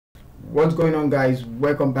What's going on, guys?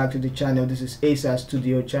 Welcome back to the channel. This is ASAS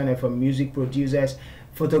Studio channel for music producers,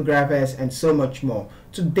 photographers, and so much more.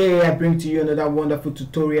 Today I bring to you another wonderful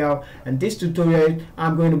tutorial, and this tutorial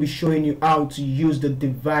I'm going to be showing you how to use the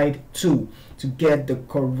divide tool to get the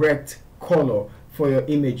correct color for your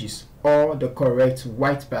images or the correct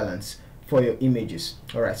white balance for your images.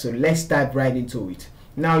 Alright, so let's dive right into it.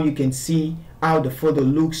 Now you can see how the photo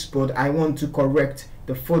looks, but I want to correct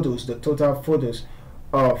the photos, the total photos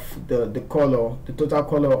of the color, the total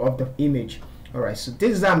color of the image. Alright, so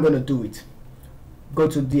this is how I'm going to do it. Go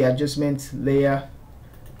to the adjustment layer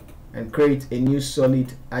and create a new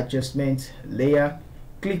solid adjustment layer.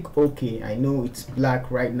 Click OK. I know it's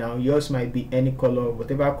black right now. Yours might be any color.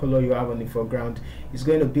 Whatever color you have on the foreground is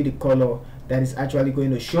going to be the color that is actually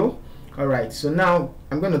going to show. Alright, so now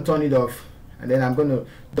I'm going to turn it off, and then I'm going to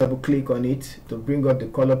double click on it to bring up the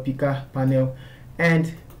color picker panel,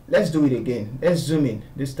 and let's do it again. Let's zoom in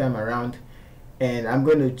this time around, and I'm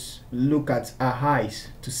going to look at our eyes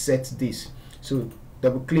to set this. So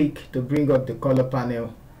double click to bring up the color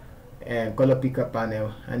panel and color picker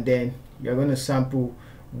panel, and then you're going to sample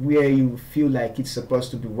where you feel like it's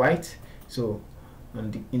supposed to be white. So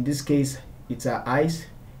in this case it's our eyes,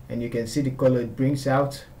 and you can see the color it brings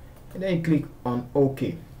out, and then you click on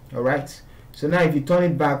OK. Alright, so now if you turn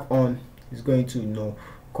it back on, it's going to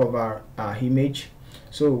cover our image.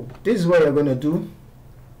 So this is what you're going to do.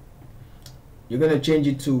 You're going to change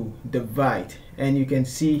it to divide, and you can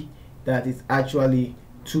see that it's actually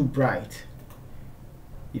too bright.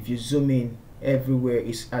 If you zoom in, everywhere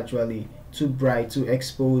is actually too bright, too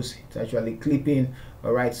exposed. It's actually clipping.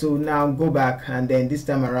 Alright, so now go back, and then this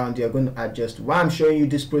time around you're going to adjust. Why I'm showing you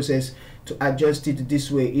this process to adjust it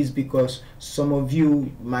this way is because some of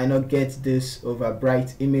you might not get this over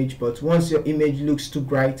bright image, but once your image looks too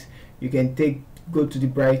bright, you can go to the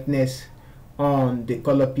brightness on the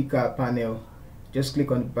color picker panel. Just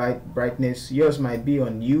click on the brightness. Yours might be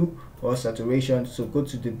on U or saturation, so go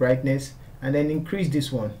to the brightness and then increase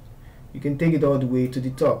this one. You can take it all the way to the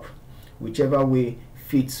top, whichever way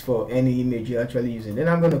fits for any image you're actually using. Then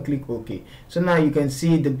I'm going to click OK. So now you can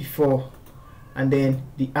see the before and then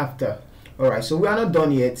the after. Alright, so we are not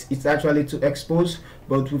done yet. It's actually to expose,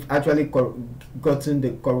 but we've actually gotten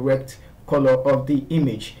the correct color of the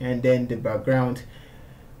image and then the background.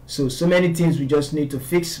 So many things we just need to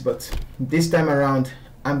fix, but this time around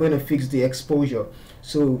I'm going to fix the exposure.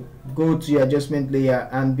 So go to your adjustment layer,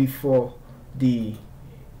 and before the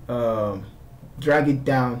drag it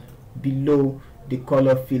down below the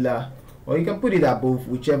color filler, or you can put it above,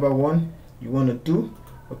 whichever one you want to do.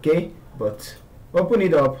 Okay, but open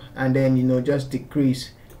it up and then just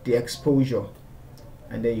decrease the exposure,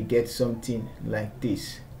 and then you get something like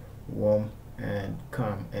this, warm and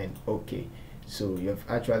calm and okay. So you've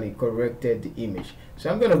actually corrected the image. So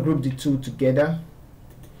I'm going to group the two together,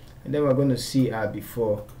 and then we're going to see our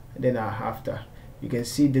before and then our after. You can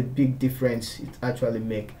see the big difference it actually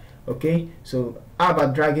make. Okay, so how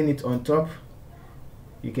about dragging it on top?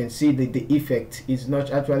 You can see that the effect is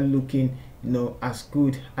not actually looking as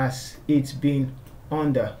good as it's been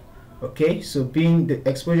under. Okay, so the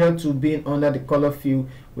exposure to being under the color fill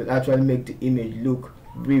will actually make the image look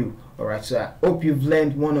real. Alright, so I hope you've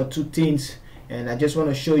learned one or two things, and I just want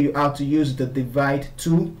to show you how to use the divide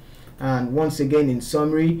tool. And once again, in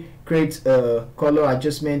summary, create a color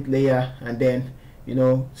adjustment layer, and then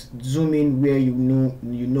zoom in where you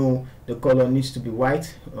know the color needs to be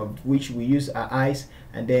white, of which we use our eyes,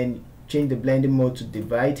 and then change the blending mode to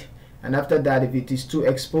divide. And after that, if it is too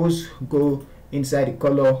exposed, go inside the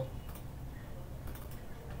color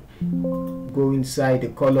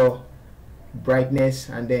brightness,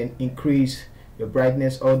 and then increase your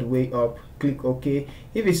brightness all the way up. Click OK.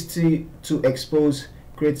 If it's too exposed,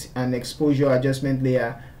 create an exposure adjustment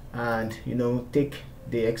layer, and take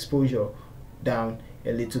the exposure down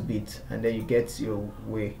a little bit, and then you get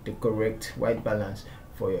the correct white balance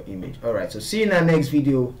for your image. Alright, so see you in our next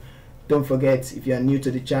video. Don't forget, if you are new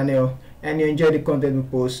to the channel and you enjoy the content we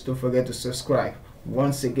post, don't forget to subscribe.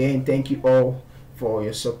 Once again, thank you all for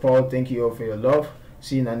your support. Thank you all for your love.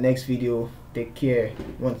 See you in our next video. Take care.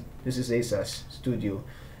 This is ASAS Studio.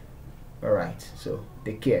 Alright, so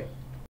take care.